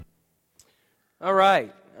All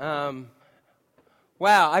right.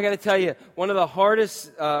 Wow, I got to tell you, one of the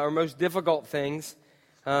hardest or most difficult things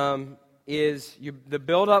is the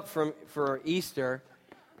build-up for Easter,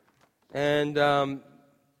 and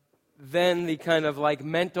then the kind of like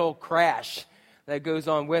mental crash that goes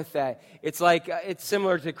on with that. It's like it's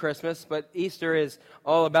similar to Christmas, but Easter is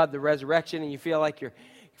all about the resurrection, and you feel like you're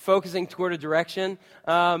focusing toward a direction.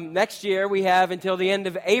 Next year, we have until the end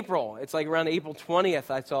of April. It's like around April 20th,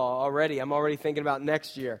 I saw already. I'm already thinking about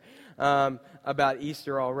next year, about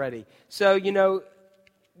Easter already. So, I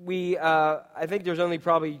think there's only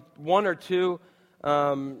probably one or two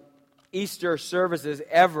Easter services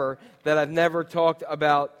ever that I've never talked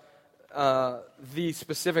about the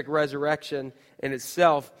specific resurrection in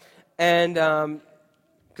itself. And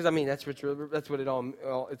because that's what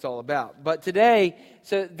it's all about. But today,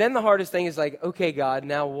 so then the hardest thing is like, okay, God,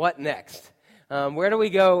 now what next? Where do we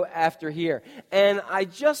go after here? And I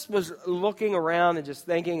just was looking around and just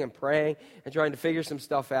thinking and praying and trying to figure some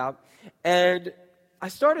stuff out. And I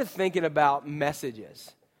started thinking about messages.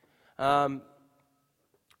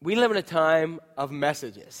 We live in a time of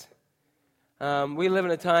messages. We live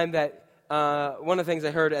in a time that one of the things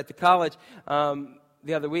I heard at the college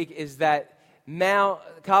the other week is that now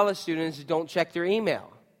college students don't check their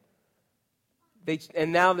email.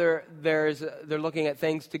 Now they're looking at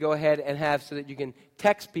things to go ahead and have so that you can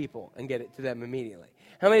text people and get it to them immediately.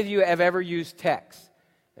 How many of you have ever used text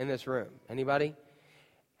in this room? Anybody?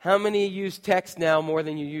 How many use text now more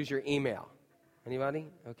than you use your email? Anybody?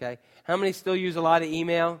 Okay. How many still use a lot of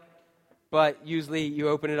email? But usually you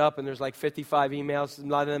open it up and there's like 55 emails, a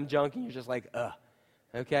lot of them junk, and you're just like, ugh.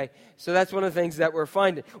 Okay? So that's one of the things that we're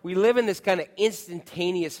finding. We live in this kind of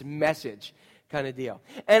instantaneous message kind of deal.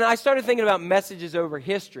 And I started thinking about messages over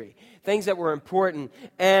history, things that were important.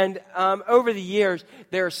 And over the years,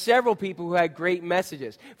 there are several people who had great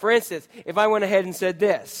messages. For instance, if I went ahead and said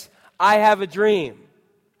this, I have a dream.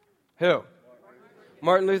 Who?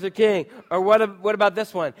 Martin Luther King. Or what about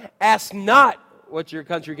this one? Ask not what your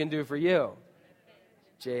country can do for you.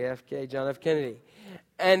 JFK, John F. Kennedy.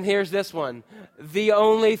 And here's this one. The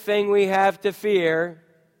only thing we have to fear.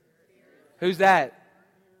 Who's that?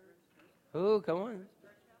 Oh, come on.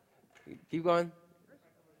 Keep going.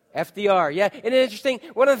 FDR. Yeah, and interesting.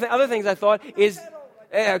 One of the other things I thought is...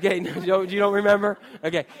 Okay, no, you don't remember?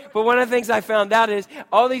 Okay. But one of the things I found out is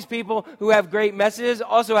all these people who have great messages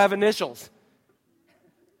also have initials.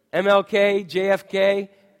 MLK, JFK,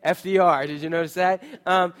 FDR. Did you notice that?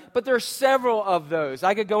 But there are several of those.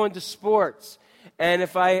 I could go into sports. And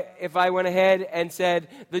if I went ahead and said,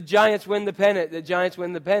 the Giants win the pennant,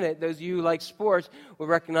 those of you who like sports will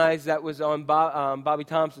recognize that was on Bobby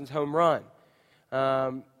Thompson's home run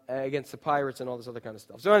against the Pirates and all this other kind of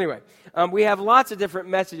stuff. So anyway, we have lots of different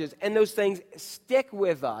messages, and those things stick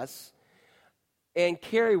with us and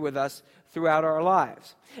carry with us throughout our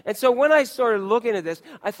lives. And so when I started looking at this,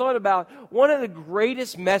 I thought about one of the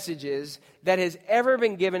greatest messages that has ever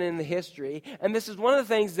been given in the history, and this is one of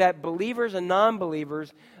the things that believers and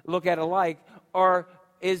non-believers look at alike,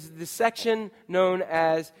 is the section known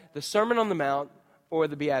as the Sermon on the Mount or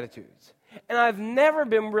the Beatitudes. And I've never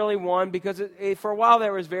been really one because for a while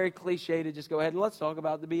there was very cliche to just go ahead and let's talk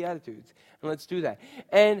about the Beatitudes and let's do that.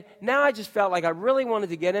 And now I just felt like I really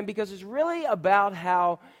wanted to get in because it's really about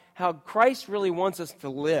how Christ really wants us to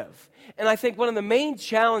live. And I think one of the main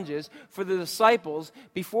challenges for the disciples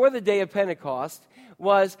before the day of Pentecost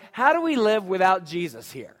was, how do we live without Jesus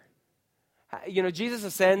here? Jesus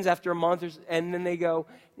ascends after a month, and then they go,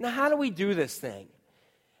 now how do we do this thing?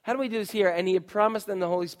 How do we do this here? And he had promised them the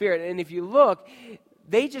Holy Spirit. And if you look,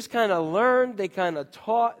 they just kind of learned, they kind of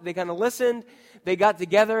taught, they kind of listened, they got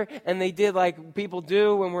together, and they did like people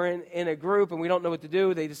do when we're in a group and we don't know what to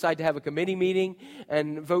do. They decide to have a committee meeting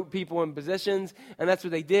and vote people in positions, and that's what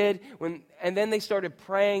they did. And then they started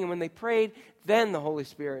praying, and when they prayed, then the Holy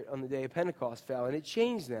Spirit on the day of Pentecost fell, and it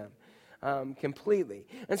changed them completely.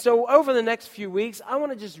 And so over the next few weeks, I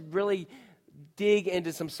want to just really dig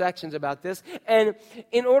into some sections about this. And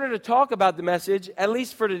in order to talk about the message, at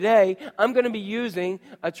least for today, I'm going to be using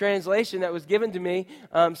a translation that was given to me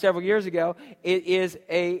several years ago. It is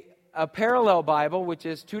a parallel Bible, which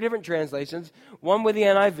is two different translations, one with the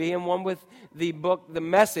NIV and one with the book, The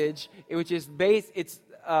Message, which is it's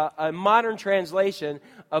a modern translation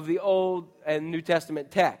of the Old and New Testament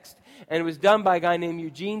text. And it was done by a guy named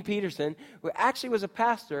Eugene Peterson, who actually was a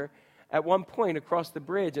pastor at one point across the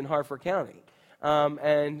bridge in Harford County.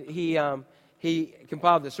 And he he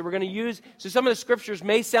compiled this. So we're going to use, so some of the scriptures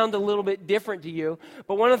may sound a little bit different to you,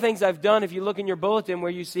 but one of the things I've done, if you look in your bulletin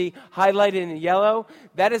where you see highlighted in yellow,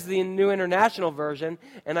 that is the New International Version,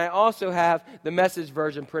 and I also have the Message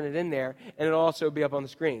version printed in there, and it'll also be up on the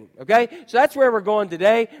screen, okay? So that's where we're going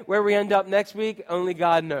today. Where we end up next week, only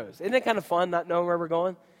God knows. Isn't it kind of fun not knowing where we're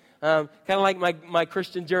going? Kind of like my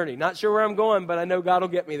Christian journey. Not sure where I'm going, but I know God will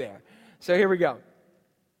get me there. So here we go.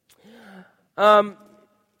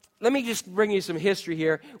 Let me just bring you some history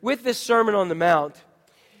here. With this Sermon on the Mount,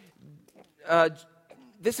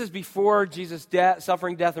 this is before Jesus'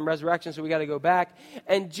 suffering, death, and resurrection, so we got to go back.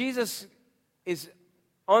 And Jesus is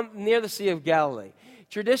near the Sea of Galilee.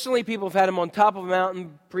 Traditionally, people have had him on top of a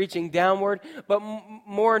mountain preaching downward, but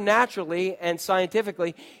more naturally and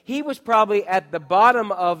scientifically, he was probably at the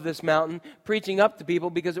bottom of this mountain preaching up to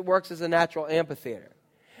people because it works as a natural amphitheater.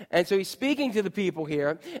 And so he's speaking to the people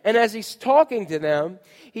here, and as he's talking to them,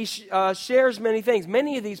 he shares many things.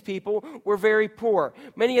 Many of these people were very poor.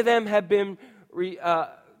 Many of them have been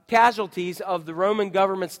casualties of the Roman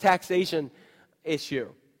government's taxation issue.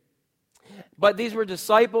 But these were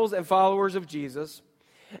disciples and followers of Jesus.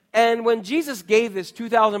 And when Jesus gave this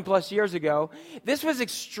 2,000 plus years ago, this was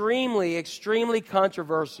extremely, extremely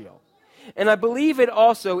controversial. And I believe it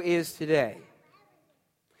also is today.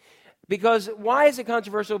 Because, why is it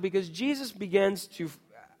controversial? Because Jesus begins to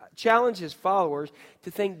challenge his followers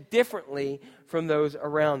to think differently from those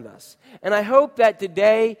around us. And I hope that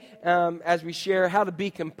today, as we share how to be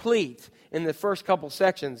complete in the first couple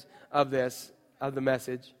sections of the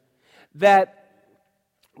message, that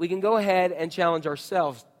we can go ahead and challenge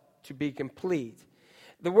ourselves to be complete.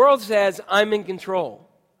 The world says, I'm in control.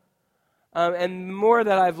 And the more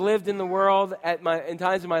that I've lived in the world in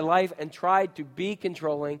times of my life and tried to be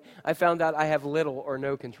controlling, I found out I have little or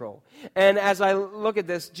no control. And as I look at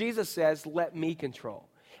this, Jesus says, let me control.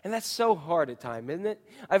 And that's so hard at times, isn't it?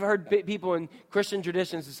 I've heard people in Christian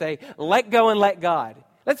traditions to say, let go and let God.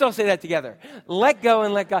 Let's all say that together. Let go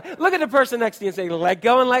and let God. Look at the person next to you and say, let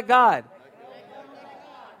go and let God.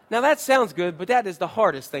 Now that sounds good, but that is the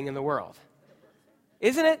hardest thing in the world.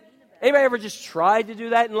 Isn't it? Anybody ever just tried to do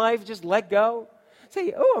that in life? Just let go?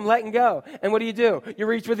 Say, oh, I'm letting go. And what do? You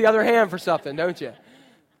reach with the other hand for something, don't you?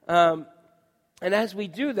 And as we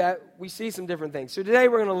do that, we see some different things. So today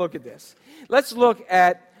we're going to look at this. Let's look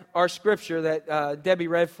at our scripture that Debbie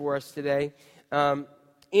read for us today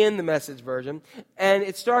in the Message version. And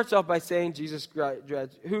it starts off by saying Jesus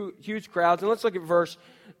dreads huge crowds. And let's look at verse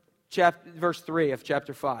 3 of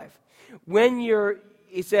chapter 5.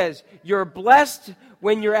 It says, you're blessed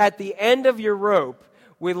when you're at the end of your rope.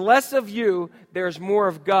 With less of you, there's more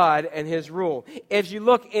of God and his rule. If you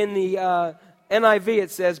look in the NIV,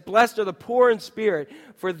 it says, blessed are the poor in spirit,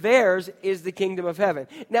 for theirs is the kingdom of heaven.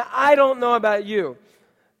 Now, I don't know about you,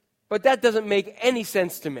 but that doesn't make any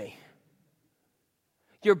sense to me.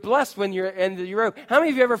 You're blessed when you're at the end of your rope. How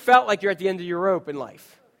many of you ever felt like you're at the end of your rope in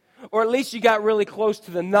life? Or at least you got really close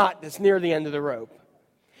to the knot that's near the end of the rope.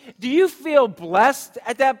 Do you feel blessed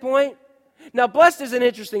at that point? Now, blessed is an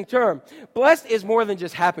interesting term. Blessed is more than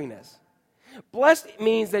just happiness. Blessed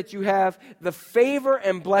means that you have the favor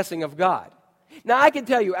and blessing of God. Now, I can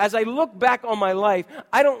tell you, as I look back on my life,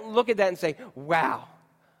 I don't look at that and say, wow,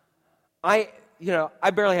 I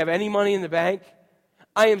barely have any money in the bank.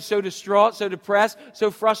 I am so distraught, so depressed, so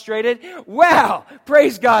frustrated. Wow,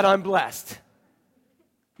 praise God, I'm blessed.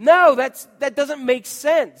 No, that doesn't make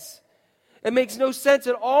sense. It makes no sense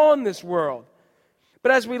at all in this world.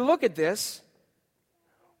 But as we look at this,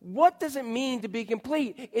 what does it mean to be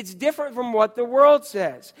complete? It's different from what the world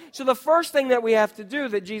says. So the first thing that we have to do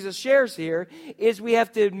that Jesus shares here is we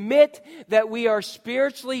have to admit that we are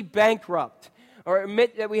spiritually bankrupt, or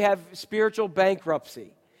admit that we have spiritual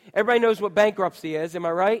bankruptcy. Everybody knows what bankruptcy is, am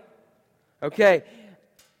I right? Okay.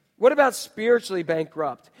 What about spiritually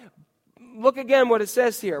bankrupt? Look again what it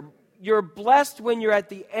says here. You're blessed when you're at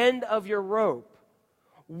the end of your rope.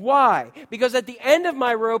 Why? Because at the end of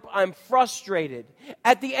my rope, I'm frustrated.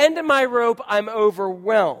 At the end of my rope, I'm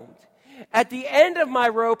overwhelmed. At the end of my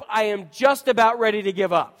rope, I am just about ready to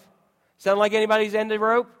give up. Sound like anybody's end of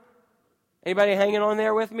rope? Anybody hanging on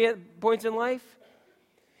there with me at points in life?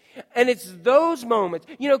 And it's those moments,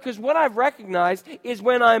 because what I've recognized is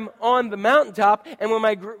when I'm on the mountaintop and when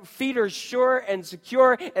my feet are sure and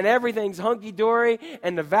secure and everything's hunky-dory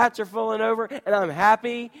and the vats are falling over and I'm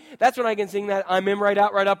happy, that's when I can sing that I'm in, right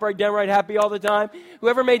out, right up, right down, right happy all the time.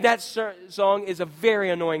 Whoever made that song is a very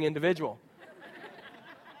annoying individual.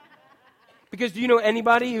 Because do you know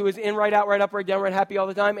anybody who is in, right out, right up, right down, right happy all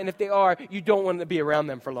the time? And if they are, you don't want to be around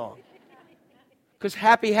them for long. Because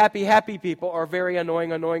happy, happy, happy people are very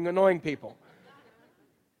annoying, annoying, annoying people.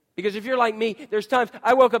 Because if you're like me, there's times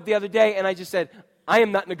I woke up the other day and I just said, I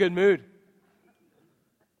am not in a good mood.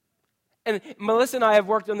 And Melissa and I have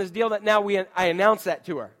worked on this deal that now I announce that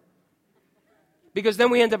to her. Because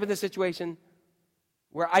then we end up in this situation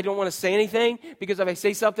where I don't want to say anything, because if I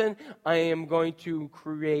say something, I am going to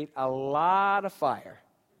create a lot of fire.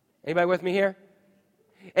 Anybody with me here?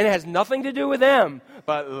 And it has nothing to do with them,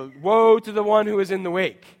 but woe to the one who is in the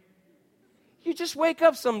wake. You just wake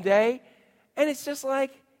up someday, and it's just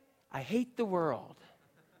like, I hate the world.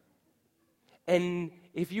 And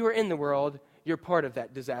if you are in the world, you're part of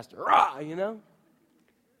that disaster. Rah, you know?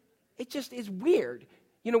 It just is weird.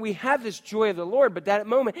 You know, we have this joy of the Lord, but that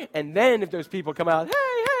moment, and then if those people come out, hey,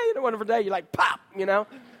 it's a wonderful day, you're like, pop, you know?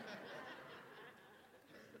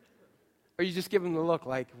 Or you just give them the look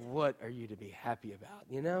like, what are you to be happy about,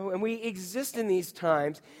 you know? And we exist in these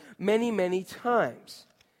times many, many times.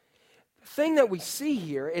 The thing that we see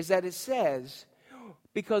here is that it says,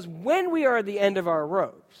 because when we are at the end of our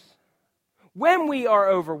ropes, when we are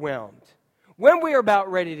overwhelmed, when we are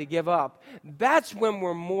about ready to give up, that's when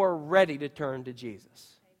we're more ready to turn to Jesus.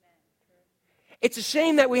 It's a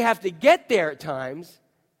shame that we have to get there at times,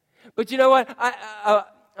 but you know what?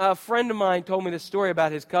 A friend of mine told me this story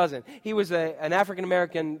about his cousin. He was an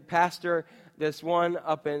African-American pastor, this friend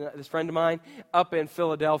of mine, up in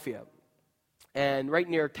Philadelphia, and right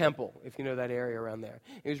near Temple, if you know that area around there.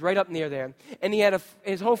 He was right up near there, and he had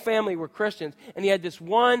his whole family were Christians, and he had this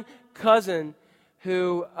one cousin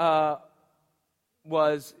who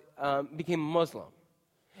became a Muslim.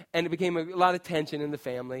 And it became a lot of tension in the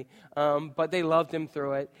family, but they loved him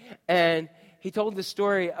through it. And he told the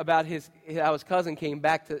story about how his cousin came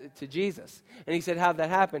back to Jesus. And he said, how'd that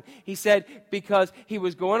happen? He said, because he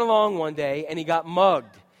was going along one day and he got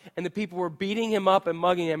mugged. And the people were beating him up and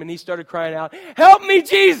mugging him, and he started crying out, help me,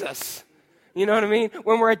 Jesus! You know what I mean?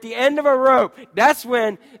 When we're at the end of a rope, that's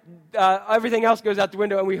when everything else goes out the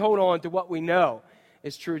window and we hold on to what we know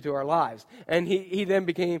is true to our lives. And he then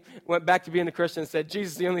went back to being a Christian and said,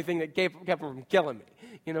 Jesus is the only thing that kept him from killing me.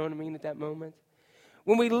 You know what I mean at that moment?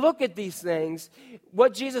 When we look at these things,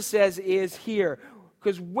 what Jesus says is here,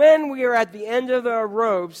 because when we are at the end of our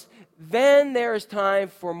ropes, then there is time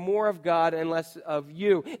for more of God and less of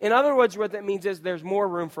you. In other words, what that means is there's more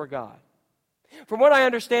room for God. From what I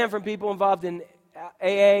understand from people involved in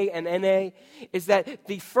AA and NA, is that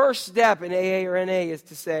the first step in AA or NA is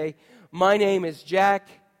to say, my name is Jack,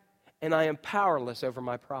 and I am powerless over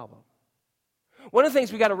my problem. One of the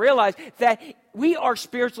things we got to realize that we are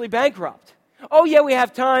spiritually bankrupt. Oh, yeah, we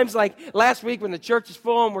have times like last week when the church is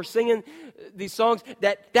full and we're singing these songs,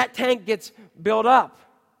 that tank gets built up.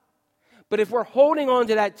 But if we're holding on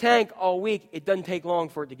to that tank all week, it doesn't take long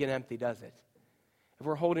for it to get empty, does it? If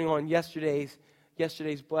we're holding on yesterday's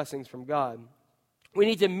blessings from God. We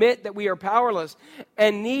need to admit that we are powerless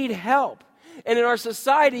and need help. And in our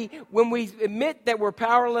society, when we admit that we're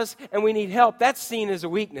powerless and we need help, that's seen as a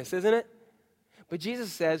weakness, isn't it? But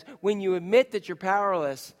Jesus says, when you admit that you're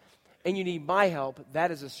powerless and you need my help,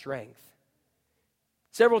 that is a strength.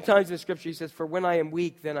 Several times in the scripture he says, for when I am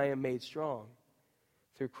weak, then I am made strong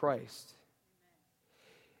through Christ.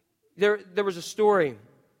 There was a story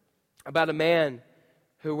about a man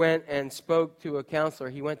who went and spoke to a counselor.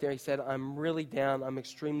 He went there, he said, I'm really down, I'm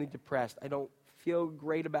extremely depressed. I don't feel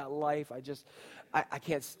great about life. I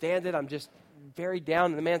can't stand it. I'm just very down.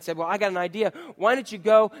 And the man said, well, I got an idea. Why don't you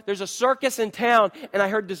go? There's a circus in town, and I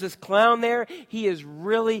heard there's this clown there. He is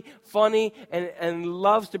really funny and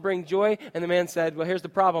loves to bring joy. And the man said, well, here's the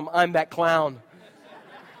problem. I'm that clown.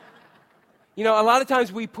 You know, a lot of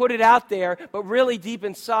times we put it out there, but really deep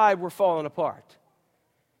inside we're falling apart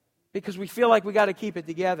because we feel like we got to keep it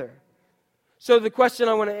together. So the question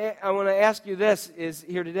I want to ask you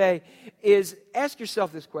here today is ask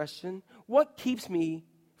yourself this question: what keeps me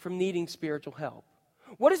from needing spiritual help?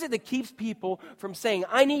 What is it that keeps people from saying,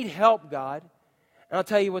 I need help, God? And I'll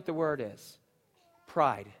tell you what the word is: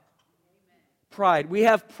 pride. Pride. We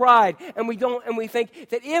have pride, and we think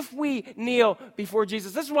that if we kneel before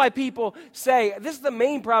Jesus, this is why people say, this is the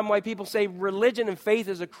main problem why people say religion and faith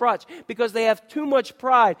is a crutch, because they have too much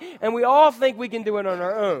pride, and we all think we can do it on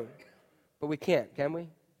our own. But we can't, can we?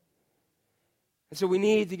 And so we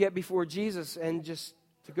need to get before Jesus and just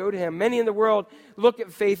to go to him. Many in the world look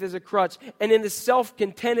at faith as a crutch, and in this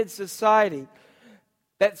self-contented society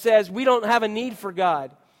that says we don't have a need for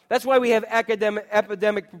God, that's why we have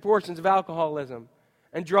epidemic proportions of alcoholism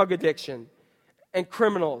and drug addiction and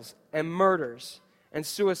criminals and murders and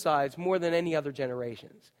suicides more than any other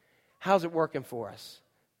generations. How's it working for us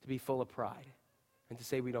to be full of pride and to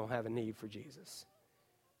say we don't have a need for Jesus?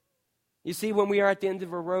 You see, when we are at the end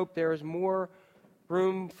of a rope, there is more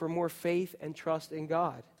room for more faith and trust in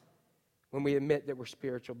God. when we admit that we're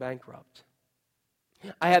spiritual bankrupt.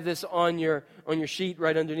 I have this on your sheet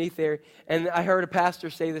right underneath there, and I heard a pastor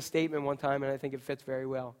say this statement one time, and I think it fits very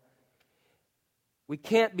well. We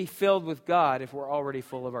can't be filled with God if we're already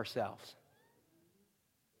full of ourselves.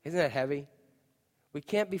 Isn't that heavy? We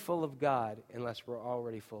can't be full of God unless we're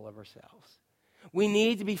already full of ourselves. We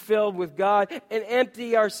need to be filled with God and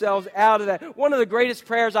empty ourselves out of that. One of the greatest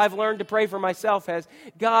prayers I've learned to pray for myself is,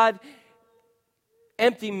 God,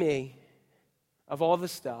 empty me of all the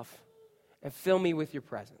stuff and fill me with your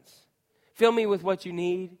presence. Fill me with what you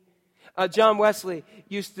need. John Wesley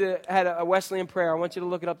had a Wesleyan prayer. I want you to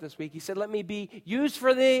look it up this week. He said, let me be used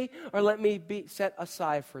for thee, or let me be set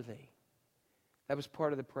aside for thee. That was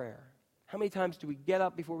part of the prayer. How many times do we get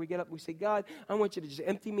up before we get up? We say, God, I want you to just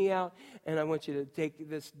empty me out, and I want you to take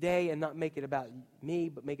this day and not make it about me,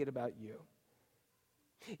 but make it about you.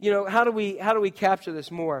 You know, how do we capture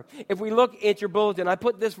this more? If we look at your bulletin, I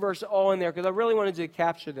put this verse all in there because I really wanted to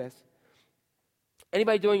capture this.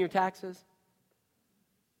 Anybody doing your taxes?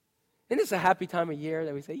 Isn't this a happy time of year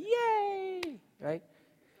that we say, yay, right?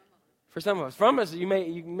 For some of us. From us, you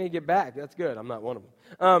may get back. That's good. I'm not one of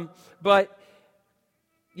them. But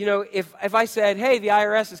you know, if I said, hey, the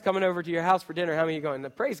IRS is coming over to your house for dinner, how many are you going?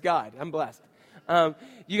 Praise God, I'm blessed.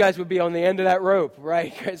 You guys would be on the end of that rope,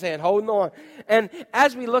 right? Saying, holding on. And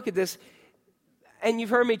as we look at this, and you've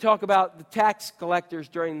heard me talk about the tax collectors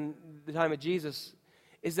during the time of Jesus,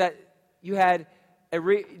 is that you had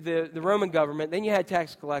the Roman government, then you had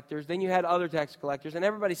tax collectors, then you had other tax collectors, and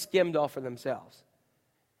everybody skimmed off for themselves.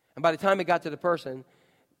 And by the time it got to the person,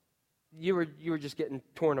 you were just getting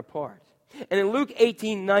torn apart. And in Luke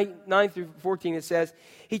 18, 9 through 14, it says,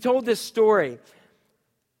 he told this story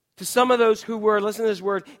to some of those who were, listen to this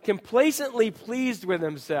word, complacently pleased with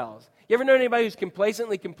themselves. You ever know anybody who's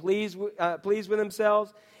complacently pleased with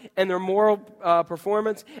themselves and their moral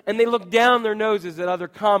performance? And they look down their noses at other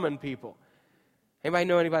common people. Anybody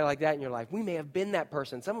know anybody like that in your life? We may have been that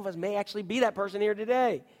person. Some of us may actually be that person here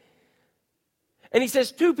today. And he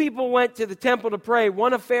says 2 people went to the temple to pray,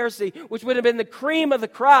 one a Pharisee, which would have been the cream of the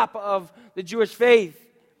crop of the Jewish faith.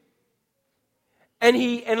 And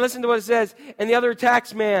listen to what it says, and the other a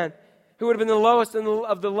tax man, who would have been the lowest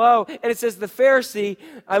of the low. And it says the Pharisee,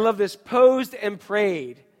 I love this, posed and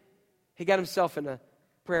prayed. He got himself in a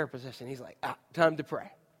prayer position. He's like, time to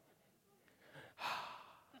pray.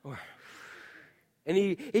 And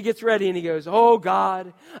he gets ready and he goes, oh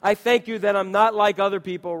God, I thank you that I'm not like other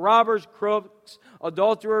people, robbers, crooks,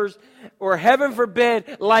 adulterers, or heaven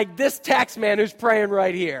forbid, like this tax man who's praying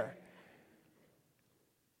right here.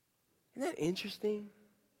 Isn't that interesting?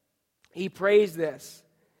 He prays this.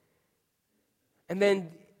 And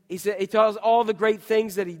then he tells all the great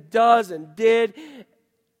things that he does and did.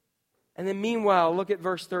 And then meanwhile, look at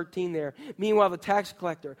verse 13 there. Meanwhile, the tax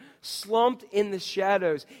collector, slumped in the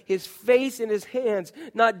shadows, his face in his hands,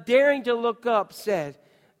 not daring to look up, said,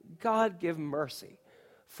 God, give mercy.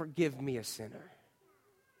 Forgive me, a sinner.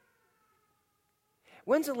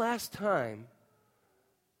 When's the last time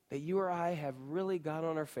that you or I have really got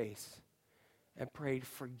on our face and prayed,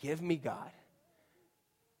 forgive me, God,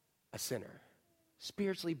 a sinner,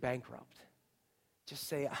 spiritually bankrupt? Just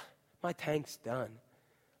say, my tank's done.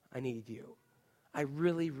 I need you. I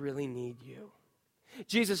really, really need you.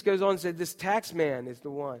 Jesus goes on and said, this tax man is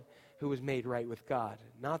the one who was made right with God,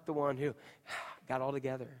 not the one who got all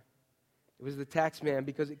together. It was the tax man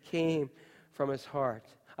because it came from his heart.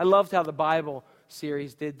 I loved how the Bible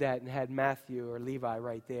series did that and had Matthew or Levi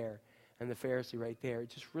right there and the Pharisee right there. It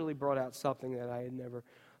just really brought out something that I had never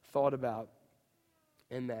thought about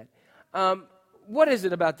in that. What is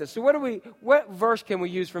it about this? So what verse can we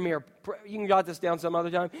use from here? You can jot this down some other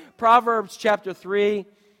time. Proverbs chapter 3,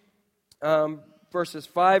 verses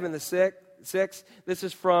 5 and 6. This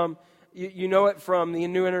is from, you know it from the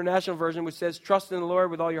New International Version, which says, trust in the Lord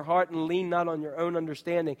with all your heart and lean not on your own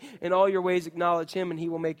understanding. In all your ways acknowledge Him and He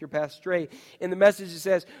will make your path straight. In the Message it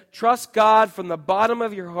says, trust God from the bottom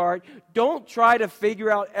of your heart. Don't try to figure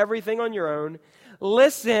out everything on your own.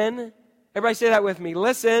 Listen. Everybody say that with me.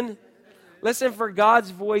 Listen. Listen for God's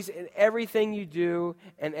voice in everything you do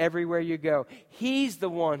and everywhere you go. He's the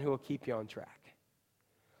one who will keep you on track.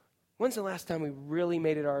 When's the last time we really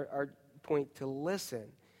made it our point to listen?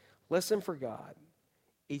 Listen for God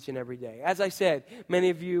each and every day. As I said, many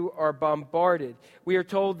of you are bombarded. We are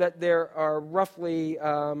told that there are roughly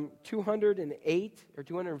 208 or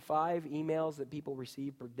 205 emails that people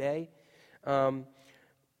receive per day.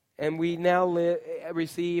 And we now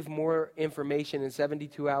receive more information in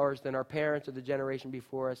 72 hours than our parents or the generation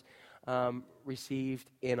before us received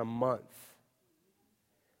in a month.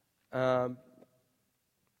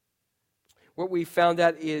 What we found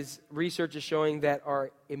out is research is showing that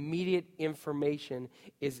our immediate information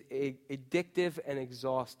is addictive and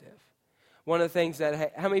exhaustive. One of the things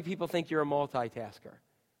that, how many people think you're a multitasker?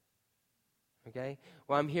 Okay?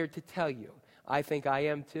 Well, I'm here to tell you. I think I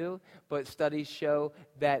am too, but studies show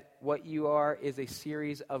that what you are is a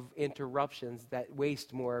series of interruptions that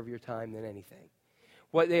waste more of your time than anything.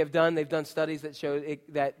 What they've done studies that show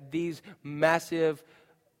that these massive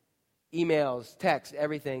emails, texts,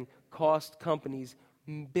 everything, cost companies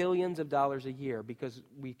billions of dollars a year because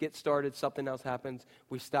we get started, something else happens,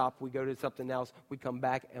 we stop, we go to something else, we come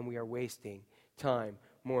back, and we are wasting time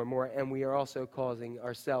more and more, and we are also causing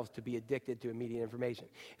ourselves to be addicted to immediate information.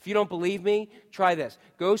 If you don't believe me, try this.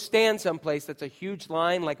 Go stand someplace that's a huge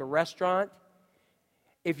line, like a restaurant.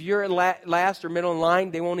 If you're last or middle in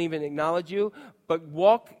line, they won't even acknowledge you, but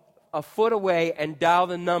walk a foot away and dial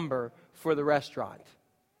the number for the restaurant.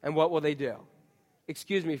 And what will they do?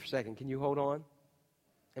 Excuse me for a second. Can you hold on?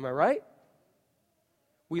 Am I right?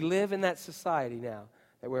 We live in that society now,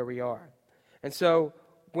 where we are. And so,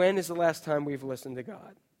 when is the last time we've listened to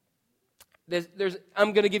God?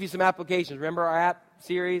 I'm going to give you some applications. Remember our app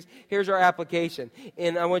series? Here's our application.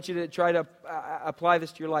 And I want you to try to apply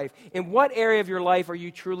this to your life. In what area of your life are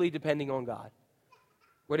you truly depending on God?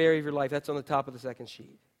 What area of your life? That's on the top of the second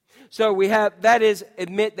sheet. So we have, that is,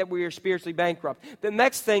 admit that we are spiritually bankrupt. The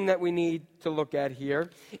next thing that we need to look at here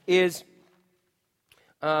is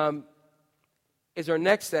our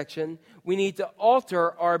next section. We need to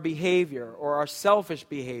alter our behavior or our selfish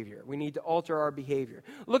behavior. We need to alter our behavior.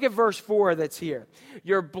 Look at verse 4 that's here.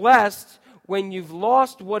 You're blessed when you've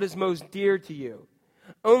lost what is most dear to you.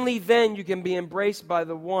 Only then you can be embraced by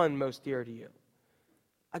the one most dear to you.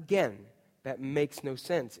 Again, that makes no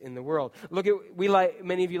sense in the world. Look at,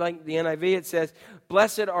 many of you like the NIV. It says,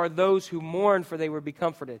 blessed are those who mourn, for they will be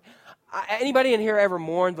comforted. Anybody in here ever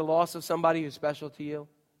mourned the loss of somebody who's special to you?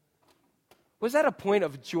 Was that a point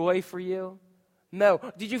of joy for you? No.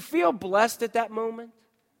 Did you feel blessed at that moment?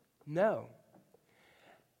 No.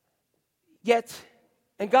 Yet,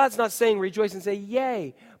 and God's not saying rejoice and say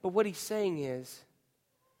yay, but what he's saying is,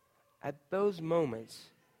 at those moments,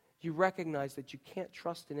 you recognize that you can't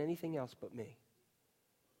trust in anything else but me.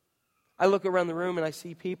 I look around the room and I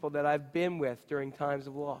see people that I've been with during times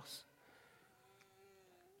of loss.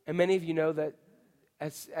 And many of you know that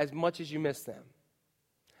as much as you miss them.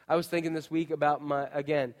 I was thinking this week about my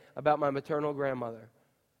maternal grandmother.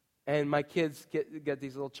 And my kids get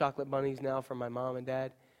these little chocolate bunnies now from my mom and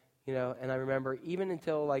dad. You know, and I remember even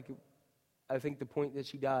until I think the point that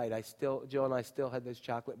she died, Jill and I still had those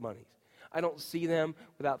chocolate bunnies. I don't see them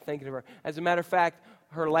without thinking of her. As a matter of fact,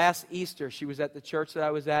 her last Easter, she was at the church that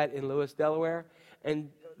I was at in Lewis, Delaware, and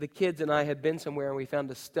the kids and I had been somewhere, and we found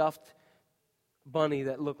a stuffed bunny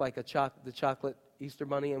that looked like the chocolate Easter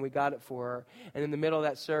bunny, and we got it for her. And in the middle of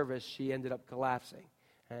that service, she ended up collapsing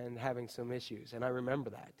and having some issues, and I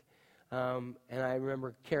remember that. And I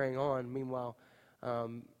remember carrying on, meanwhile,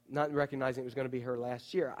 not recognizing it was going to be her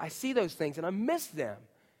last year. I see those things, and I miss them.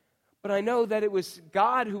 But I know that it was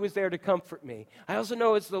God who was there to comfort me. I also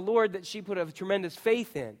know it's the Lord that she put a tremendous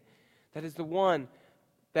faith in. That is the one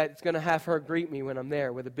that's going to have her greet me when I'm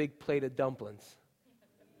there with a big plate of dumplings.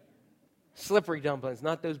 Slippery dumplings,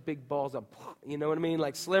 not those big balls of, you know what I mean?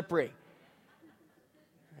 Like slippery.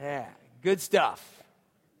 Yeah, good stuff.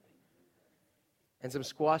 And some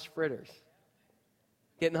squash fritters.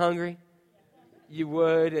 Getting hungry? You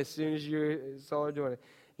would as soon as you saw her doing it.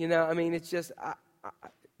 You know, I mean, it's just...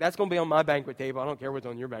 That's going to be on my banquet table. I don't care what's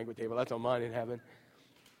on your banquet table. That's on mine in heaven.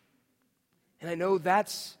 And I know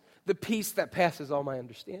that's the peace that passes all my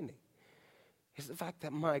understanding. Is the fact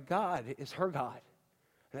that my God is her God.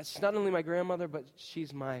 And that's not only my grandmother, but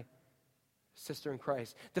she's my sister in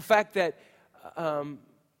Christ. The fact that I'm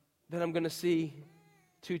going to see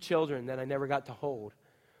two children that I never got to hold,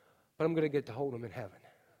 but I'm going to get to hold them in heaven.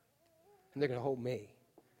 And they're going to hold me.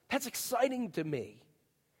 That's exciting to me.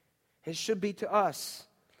 It should be to us.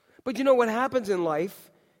 But you know what happens in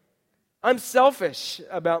life? I'm selfish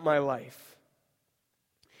about my life.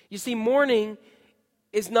 You see, mourning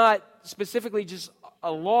is not specifically just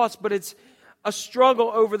a loss, but it's a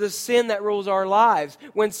struggle over the sin that rules our lives.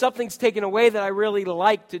 When something's taken away that I really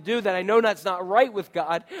like to do, that I know that's not right with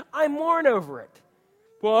God, I mourn over it.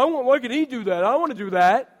 Well, why can he do that? I want to do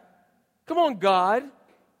that. Come on, God.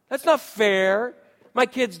 That's not fair. My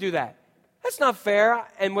kids do that. That's not fair.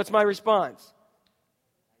 And what's my response?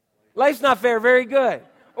 Life's not fair. Very good.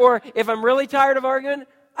 Or if I'm really tired of arguing,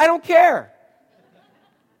 I don't care.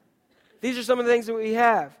 These are some of the things that we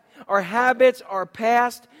have. Our habits, our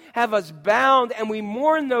past have us bound, and we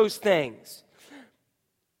mourn those things.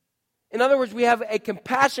 In other words, we have a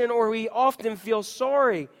compassion, or we often feel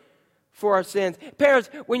sorry for our sins. Parents,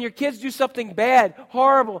 when your kids do something bad,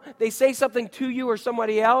 horrible, they say something to you or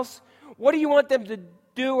somebody else, what do you want them to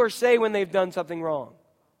do or say when they've done something wrong?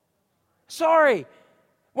 Sorry.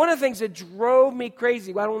 One of the things that drove me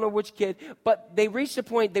crazy, I don't know which kid, but they reached a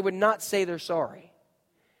point they would not say they're sorry.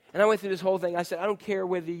 And I went through this whole thing. I said, I don't care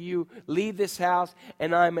whether you leave this house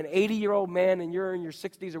and I'm an 80-year-old man and you're in your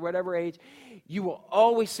 60s or whatever age, you will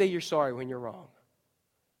always say you're sorry when you're wrong.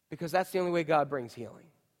 Because that's the only way God brings healing,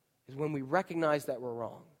 is when we recognize that we're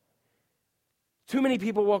wrong. Too many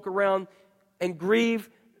people walk around and grieve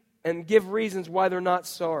and give reasons why they're not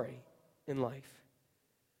sorry in life.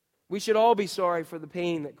 We should all be sorry for the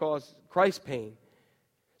pain that caused Christ's pain.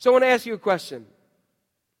 So I want to ask you a question.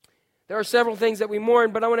 There are several things that we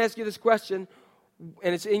mourn, but I want to ask you this question,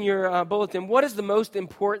 and it's in your bulletin. What is the most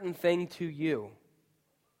important thing to you?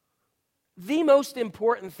 The most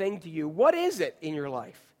important thing to you. What is it in your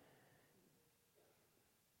life?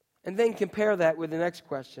 And then compare that with the next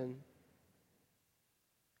question.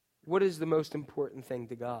 What is the most important thing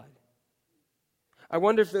to God? I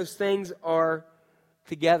wonder if those things are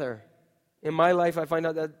together. In my life, I find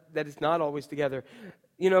out that it's not always together.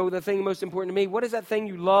 You know, the thing most important to me, what is that thing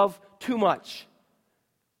you love too much?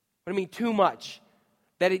 What do I mean too much?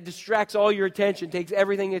 That it distracts all your attention, takes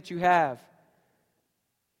everything that you have.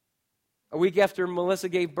 A week after Melissa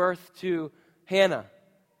gave birth to Hannah,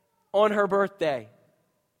 on her birthday,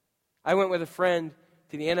 I went with a friend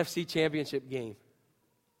to the NFC Championship game.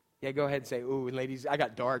 Yeah, go ahead and say, ooh, ladies, I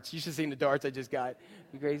got darts. You should have seen the darts I just got.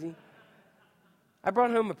 You crazy? I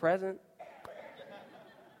brought home a present.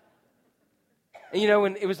 And you know,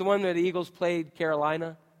 when it was the one where the Eagles played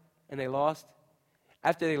Carolina and they lost.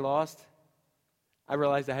 After they lost, I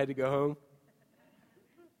realized I had to go home.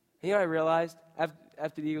 And you know what I realized?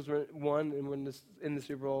 After the Eagles won and won in the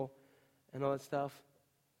Super Bowl and all that stuff,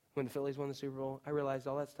 when the Phillies won the Super Bowl, I realized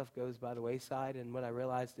all that stuff goes by the wayside. And what I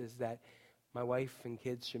realized is that my wife and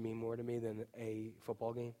kids should mean more to me than a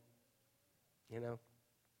football game. You know?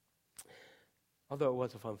 Although it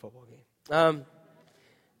was a fun football game.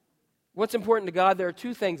 What's important to God? There are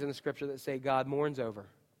two things in the Scripture that say God mourns over.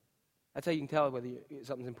 That's how you can tell whether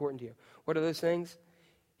something's important to you. What are those things?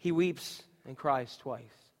 He weeps and cries twice,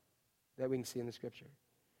 that we can see in the Scripture.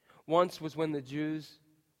 Once was when the Jews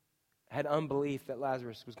had unbelief that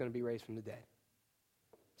Lazarus was going to be raised from the dead.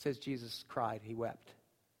 It says Jesus cried, he wept.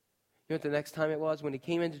 You know what the next time it was? When he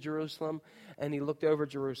came into Jerusalem and he looked over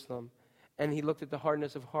Jerusalem and he looked at the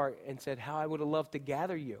hardness of heart and said, how I would have loved to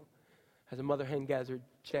gather you as a mother hen gathered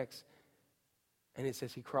chicks. And it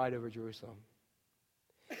says he cried over Jerusalem.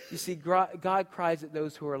 You see, God cries at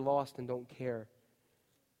those who are lost and don't care.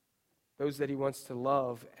 Those that he wants to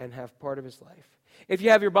love and have part of his life. If you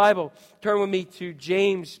have your Bible, turn with me to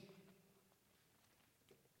James.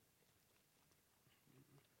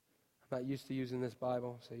 I'm not used to using this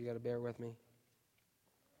Bible, so you got to bear with me.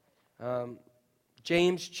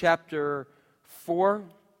 James chapter 4,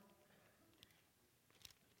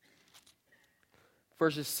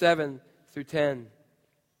 verses 7 through 10.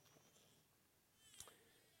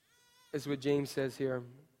 Is what James says here.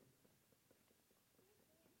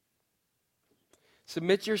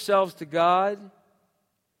 Submit yourselves to God.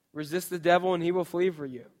 Resist the devil and he will flee for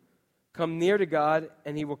you. Come near to God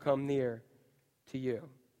and he will come near to you.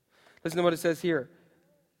 Listen to what it says here.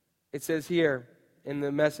 It says here in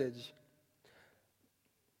the Message.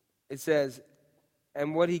 It says,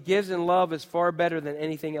 and what he gives in love is far better than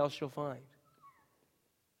anything else you'll find.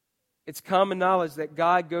 It's common knowledge that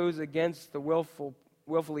God goes against the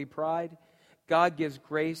willfully pride. God gives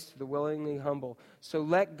grace to the willingly humble. So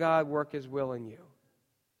let God work his will in you.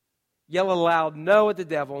 Yell aloud no at the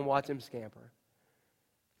devil and watch him scamper.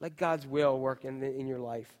 Let God's will work in your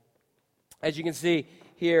life. As you can see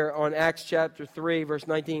here on Acts chapter 3, verse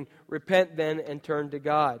 19, repent then and turn to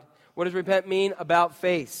God. What does repent mean? About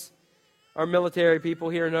face. Our military people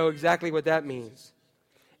here know exactly what that means.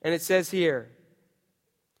 And it says here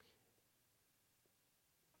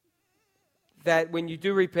that when you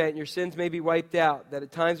do repent, your sins may be wiped out, that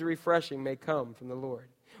at times of refreshing may come from the Lord.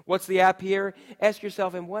 What's the app here? Ask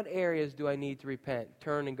yourself, in what areas do I need to repent,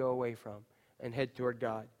 turn and go away from, and head toward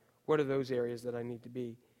God? What are those areas that I need to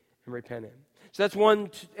be and repent in? So that's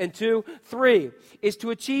 1 and 2. 3 is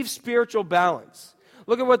to achieve spiritual balance.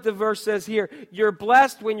 Look at what the verse says here. You're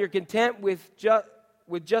blessed when you're content with just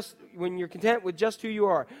who you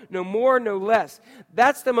are. No more, no less.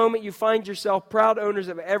 That's the moment you find yourself proud owners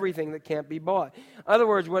of everything that can't be bought. In other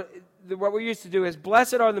words, what we used to do is,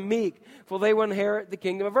 blessed are the meek, for they will inherit the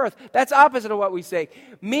kingdom of earth. That's opposite of what we say.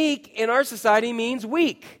 Meek in our society means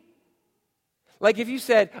weak. Like if you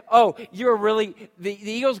said, oh, the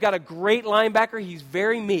Eagles got a great linebacker, he's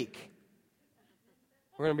very meek.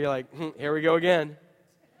 We're going to be like, here we go again.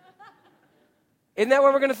 Isn't that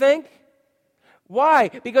what we're going to think? Why?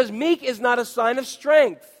 Because meek is not a sign of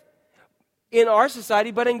strength in our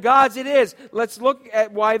society, but in God's it is. Let's look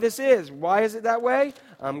at why this is. Why is it that way?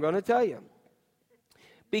 I'm going to tell you.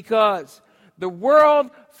 Because the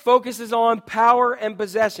world focuses on power and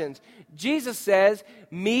possessions. Jesus says,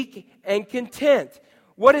 meek and content.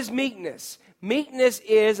 What is meekness? Meekness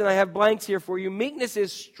is, and I have blanks here for you, meekness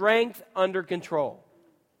is strength under control.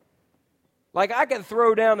 Like I can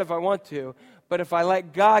throw down if I want to, but if I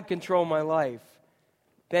let God control my life,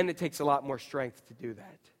 then it takes a lot more strength to do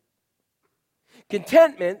that.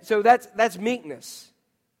 Contentment, so that's meekness.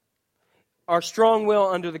 Our strong will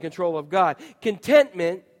under the control of God.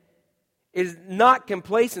 Contentment is not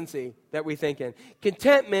complacency that we think in.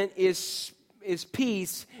 Contentment is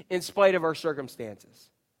peace in spite of our circumstances.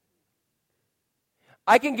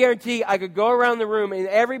 I can guarantee I could go around the room and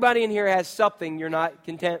everybody in here has something you're not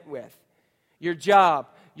content with. Your job,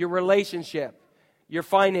 your relationship, your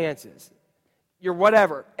finances, your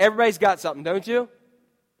whatever. Everybody's got something, don't you?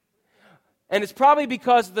 And it's probably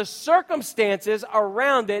because the circumstances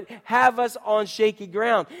around it have us on shaky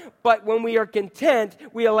ground. But when we are content,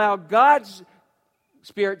 we allow God's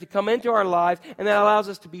Spirit to come into our lives, and that allows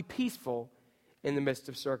us to be peaceful in the midst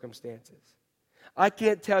of circumstances. I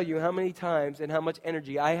can't tell you how many times and how much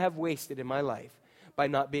energy I have wasted in my life by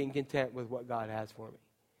not being content with what God has for me.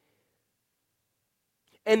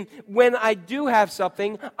 And when I do have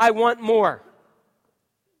something, I want more.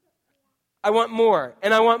 I want more,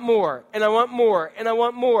 and I want more, and I want more, and I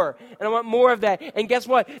want more, and I want more of that. And guess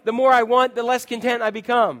what? The more I want, the less content I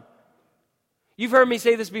become. You've heard me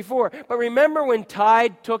say this before, but remember when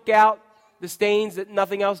Tide took out the stains that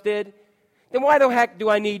nothing else did? Then why the heck do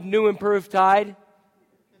I need new improved Tide?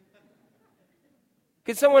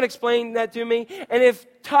 Could someone explain that to me? And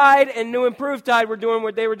if Tide and new improved Tide were doing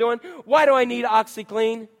what they were doing, why do I need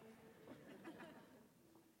OxyClean?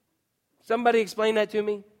 Somebody explain that to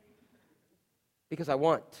me. Because I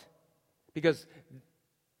want. Because,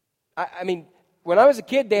 I mean, when I was a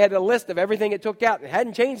kid, they had a list of everything it took out. And it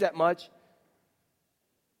hadn't changed that much.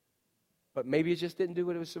 But maybe it just didn't do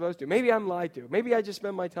what it was supposed to. Maybe I'm lied to. Maybe I just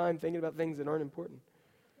spend my time thinking about things that aren't important.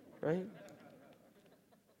 Right?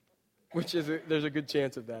 There's a good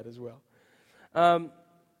chance of that as well. Psalm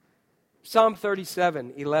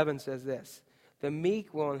 37:11 says this. The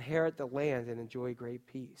meek will inherit the land and enjoy great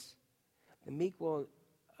peace. The meek will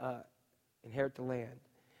inherit the land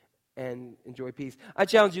and enjoy peace. I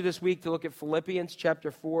challenge you this week to look at Philippians chapter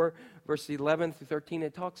 4, verses 11 through 13.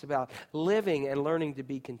 It talks about living and learning to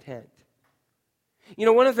be content. You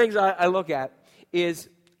know, one of the things I look at is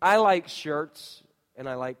I like shirts and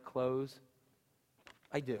I like clothes.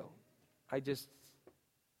 I do. I just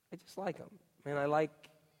like them. And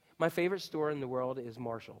my favorite store in the world is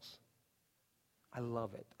Marshall's. I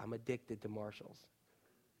love it. I'm addicted to Marshall's.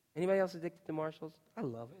 Anybody else addicted to Marshall's? I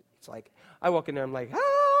love it. It's like, I walk in there, I'm like,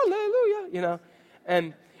 hallelujah, you know.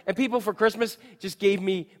 And people for Christmas just gave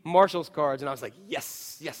me Marshall's cards, and I was like,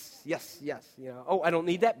 yes, yes, yes, yes, you know. Oh, I don't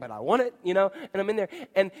need that, but I want it, you know. And I'm in there.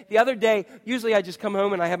 And the other day, usually I just come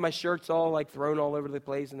home and I have my shirts all like thrown all over the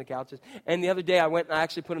place in the couches. And the other day I went and I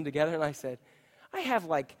actually put them together, and I said, I have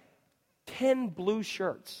like 10 blue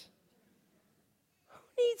shirts.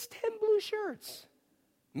 Who needs 10 blue shirts?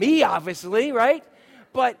 Me, obviously, right?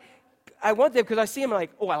 But I want them because I see them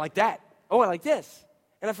like, oh, I like that. Oh, I like this.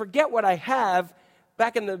 And I forget what I have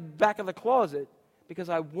back in the back of the closet because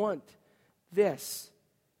I want this.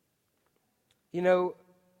 You know,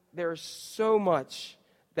 there's so much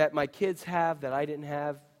that my kids have that I didn't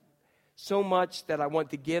have. So much that I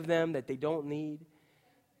want to give them that they don't need.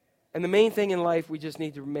 And the main thing in life, we just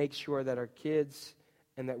need to make sure that our kids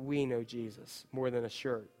and that we know Jesus more than a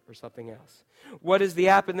shirt or something else. What is the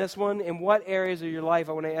app in this one? In what areas of your life,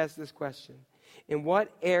 I want to ask this question. In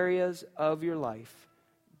what areas of your life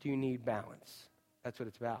do you need balance? That's what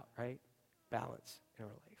it's about, right? Balance in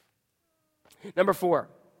our life. Number 4,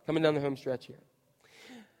 coming down the home stretch here.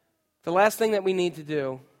 The last thing that we need to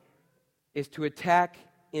do is to attack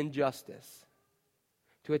injustice.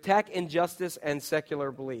 To attack injustice and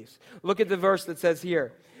secular beliefs. Look at the verse that says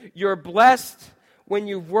here, you're blessed when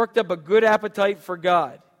you've worked up a good appetite for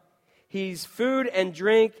God. He's food and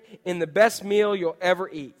drink in the best meal you'll ever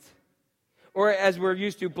eat. Or as we're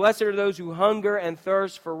used to, blessed are those who hunger and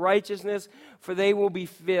thirst for righteousness, for they will be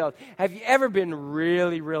filled. Have you ever been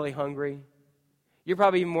really, really hungry? You're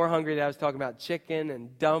probably even more hungry than I was talking about chicken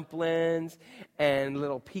and dumplings and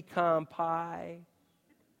little pecan pie.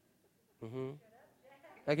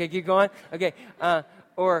 Okay, keep going. Okay,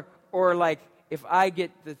 or like if I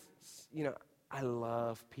get this, I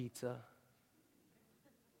love pizza.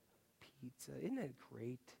 Pizza, isn't that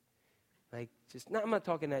great? Like, I'm not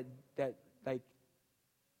talking that like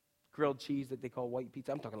grilled cheese that they call white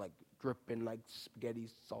pizza. I'm talking like dripping like spaghetti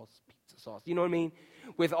sauce, pizza sauce. You know what I mean?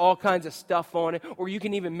 With all kinds of stuff on it. Or you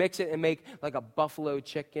can even mix it and make like a buffalo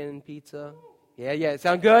chicken pizza. Yeah.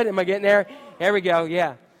 Sound good? Am I getting there? There we go.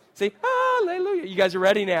 Yeah. See, hallelujah. You guys are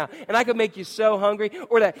ready now. And I could make you so hungry.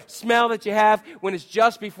 Or that smell that you have when it's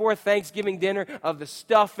just before Thanksgiving dinner of the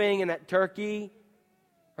stuffing and that turkey.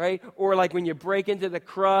 Right? Or like when you break into the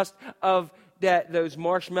crust of those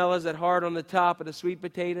marshmallows that hard on the top of the sweet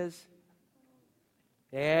potatoes.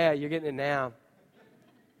 Yeah, you're getting it now.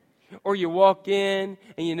 Or you walk in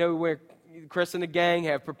and you know where Chris and the gang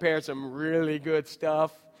have prepared some really good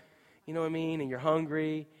stuff. You know what I mean? And you're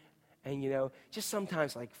hungry. And, just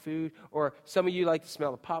sometimes like food. Or some of you like to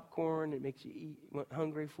smell the popcorn. It makes you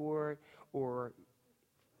hungry for it. Or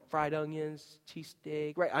fried onions,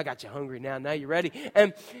 cheesesteak. Right, I got you hungry now. Now you're ready.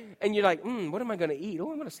 And you're like, what am I going to eat?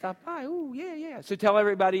 Oh, I'm going to stop by. Oh, yeah. So tell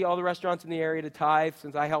everybody, all the restaurants in the area to tithe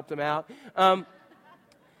since I helped them out.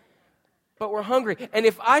 But we're hungry. And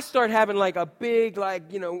if I start having like a big,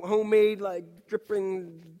 like, homemade, like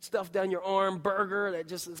dripping stuff down your arm burger that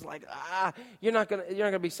just is like, you're not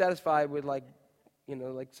gonna be satisfied with like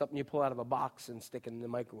something you pull out of a box and stick in the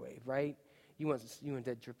microwave, right? You want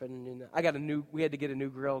that dripping. We had to get a new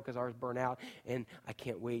grill because ours burned out, and I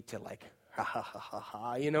can't wait to like,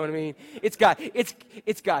 you know what I mean? It's got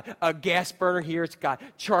a gas burner here, it's got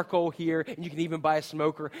charcoal here, and you can even buy a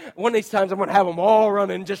smoker. One of these times I'm going to have them all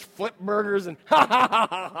running, just flip burgers and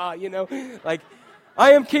like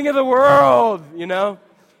I am king of the world, because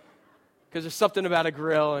there's something about a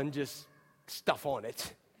grill and just stuff on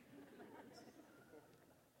it.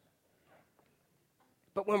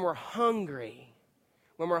 But when we're hungry,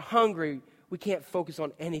 we can't focus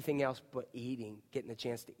on anything else but eating, getting a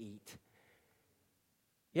chance to eat.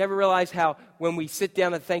 You ever realize how when we sit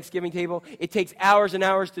down at the Thanksgiving table, it takes hours and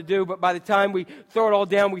hours to do, but by the time we throw it all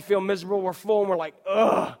down, we feel miserable, we're full, and we're like,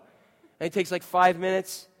 ugh. And it takes like 5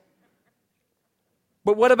 minutes.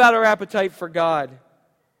 But what about our appetite for God?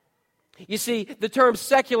 You see, the term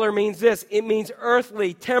secular means this. It means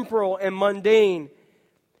earthly, temporal, and mundane.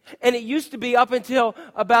 And it used to be up until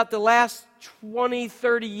about the last 20,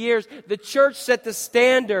 30 years, the church set the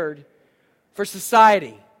standard for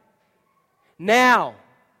society. Now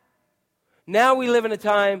we live in a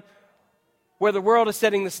time where the world is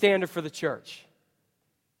setting the standard for the church.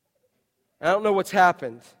 I don't know what's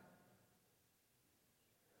happened.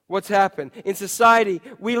 What's happened? In society,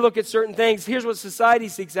 we look at certain things. Here's what society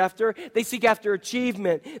seeks after. They seek after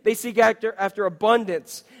achievement. They seek after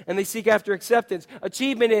abundance. And they seek after acceptance.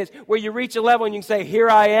 Achievement is where you reach a level and you can say, here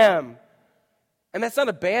I am. And that's not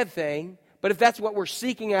a bad thing. But if that's what we're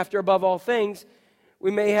seeking after above all things,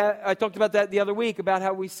 I talked about that the other week, about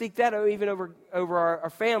how we seek that even over our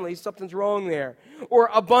families. Something's wrong there. Or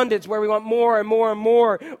abundance, where we want more and more and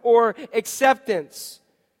more. Or acceptance,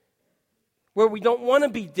 where we don't want to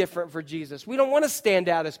be different for Jesus. We don't want to stand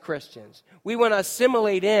out as Christians. We want to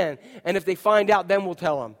assimilate in, and if they find out, then we'll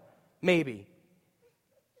tell them, maybe,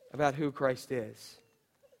 about who Christ is.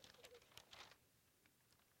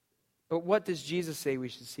 But what does Jesus say we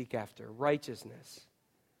should seek after? Righteousness.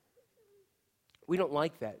 We don't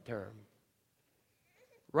like that term.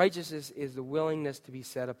 Righteousness is the willingness to be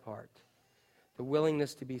set apart. The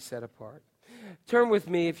willingness to be set apart. Turn with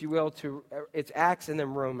me, if you will, to it's Acts and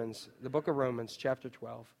then Romans, the book of Romans, chapter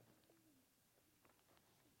 12.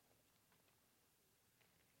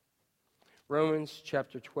 Romans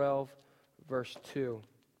chapter 12, verse 2.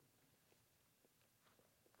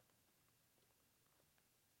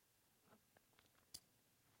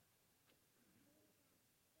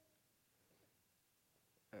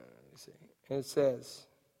 Let me see. And it says,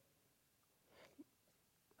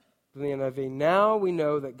 from the NIV, now we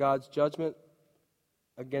know that God's judgment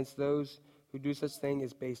against those who do such thing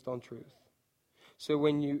is based on truth. So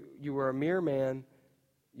when you were a mere man,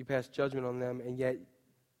 you passed judgment on them, and yet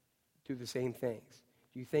do the same things.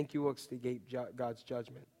 Do you think you will escape God's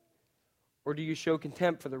judgment? Or do you show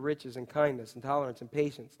contempt for the riches and kindness and tolerance and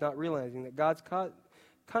patience, not realizing that God's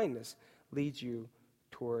kindness leads you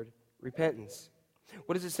toward repentance?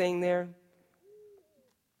 What is it saying there?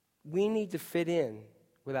 We need to fit in.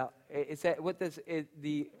 The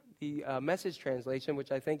Message translation,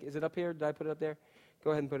 which I think, is it up here? Did I put it up there?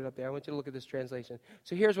 Go ahead and put it up there. I want you to look at this translation.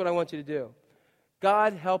 So here's what I want you to do.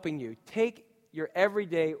 God helping you. Take your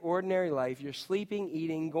everyday, ordinary life. You're sleeping,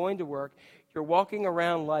 eating, going to work. you're walking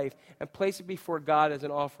around life and place it before God as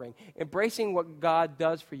an offering. Embracing what God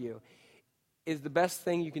does for you is the best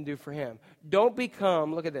thing you can do for him. Don't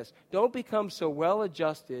become, look at this, don't become so well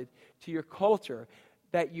adjusted to your culture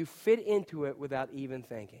that you fit into it without even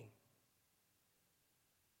thinking.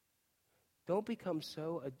 Don't become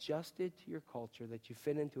so adjusted to your culture that you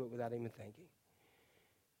fit into it without even thinking.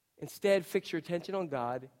 Instead, fix your attention on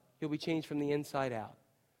God. You'll be changed from the inside out.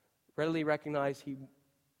 Readily recognize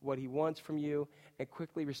what he wants from you and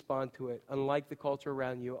quickly respond to it, unlike the culture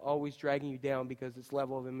around you, always dragging you down because it's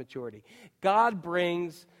level of immaturity. God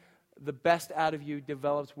brings the best out of you,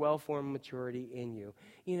 develops well-formed maturity in you.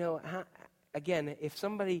 You know, again, if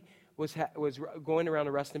somebody was going around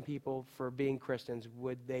arresting people for being Christians,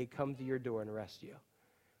 would they come to your door and arrest you?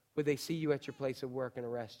 Would they see you at your place of work and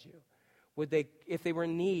arrest you? Would they, if they were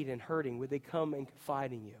in need and hurting, would they come and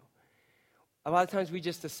confide in you? A lot of times we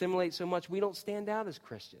just assimilate so much, we don't stand out as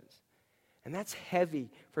Christians. And that's heavy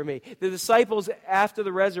for me. The disciples, after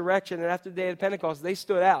the resurrection and after the day of Pentecost, they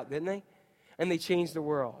stood out, didn't they? And they changed the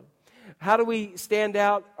world. How do we stand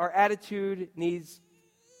out? Our attitude needs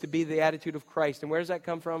to be the attitude of Christ. And where does that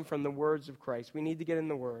come from? From the words of Christ. We need to get in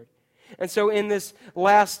the Word. And so in this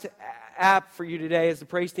last app for you today, as the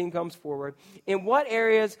praise team comes forward, in what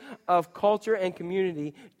areas of culture and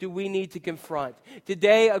community do we need to confront?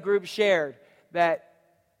 Today, a group shared that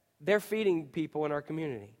they're feeding people in our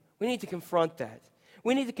community. We need to confront that.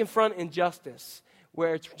 We need to confront injustice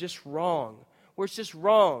where it's just wrong, where it's just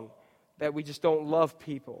wrong that we just don't love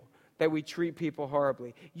people, that we treat people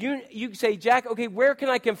horribly. You say, Jack, okay, where can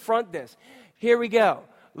I confront this? Here we go.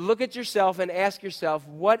 Look at yourself and ask yourself,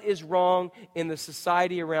 what is wrong in the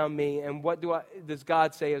society around me, and what does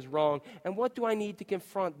God say is wrong, and what do I need to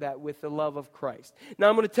confront that with the love of Christ? Now,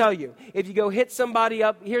 I'm going to tell you, if you go hit somebody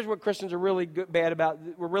up, here's what Christians are really good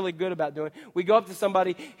about doing. We go up to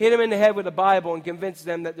somebody, hit them in the head with a Bible, and convince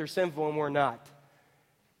them that they're sinful and we're not.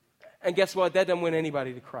 And guess what? That doesn't win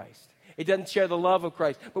anybody to Christ. It doesn't share the love of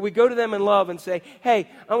Christ. But we go to them in love and say, hey,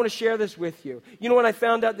 I want to share this with you. You know what I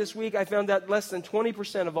found out this week? I found out less than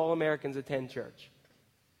 20% of all Americans attend church.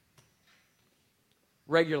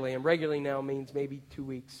 Regularly. And regularly now means maybe 2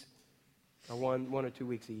 weeks. Or one or 2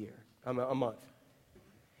 weeks a year. A month.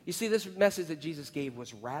 You see, this message that Jesus gave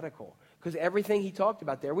was radical. Because everything he talked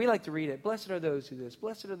about there, we like to read it. Blessed are those who do this.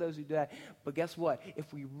 Blessed are those who do that. But guess what?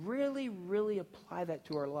 If we really, really apply that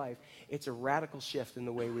to our life, it's a radical shift in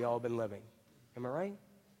the way we all been living. Am I right?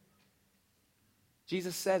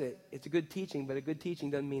 Jesus said it. It's a good teaching, but a good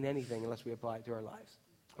teaching doesn't mean anything unless we apply it to our lives.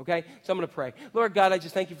 Okay? So I'm going to pray. Lord God, I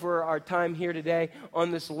just thank you for our time here today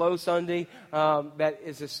on this Low Sunday that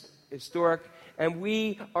is historic. And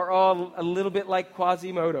we are all a little bit like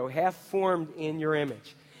Quasimodo, half formed in your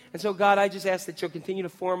image. And so, God, I just ask that you'll continue to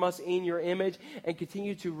form us in your image and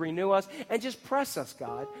continue to renew us and just press us,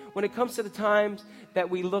 God, when it comes to the times that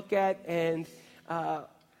we look at and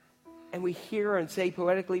we hear and say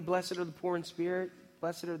poetically, blessed are the poor in spirit,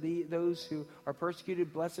 blessed are those who are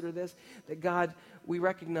persecuted, blessed are this, that, God, we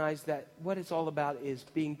recognize that what it's all about is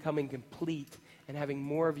becoming complete and having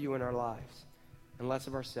more of you in our lives and less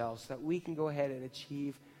of ourselves, so that we can go ahead and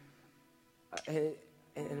achieve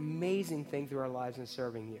an amazing thing through our lives in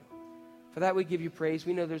serving you. For that, we give you praise.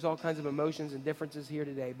 We know there's all kinds of emotions and differences here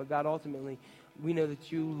today, but God, ultimately, we know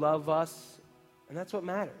that you love us, and that's what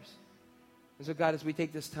matters. And so, God, as we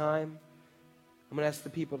take this time, I'm going to ask the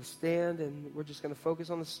people to stand, and we're just going to focus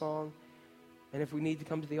on the song. And if we need to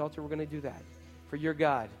come to the altar, we're going to do that. For your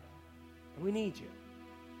God, and we need you.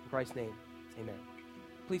 In Christ's name, amen.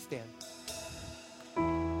 Please stand.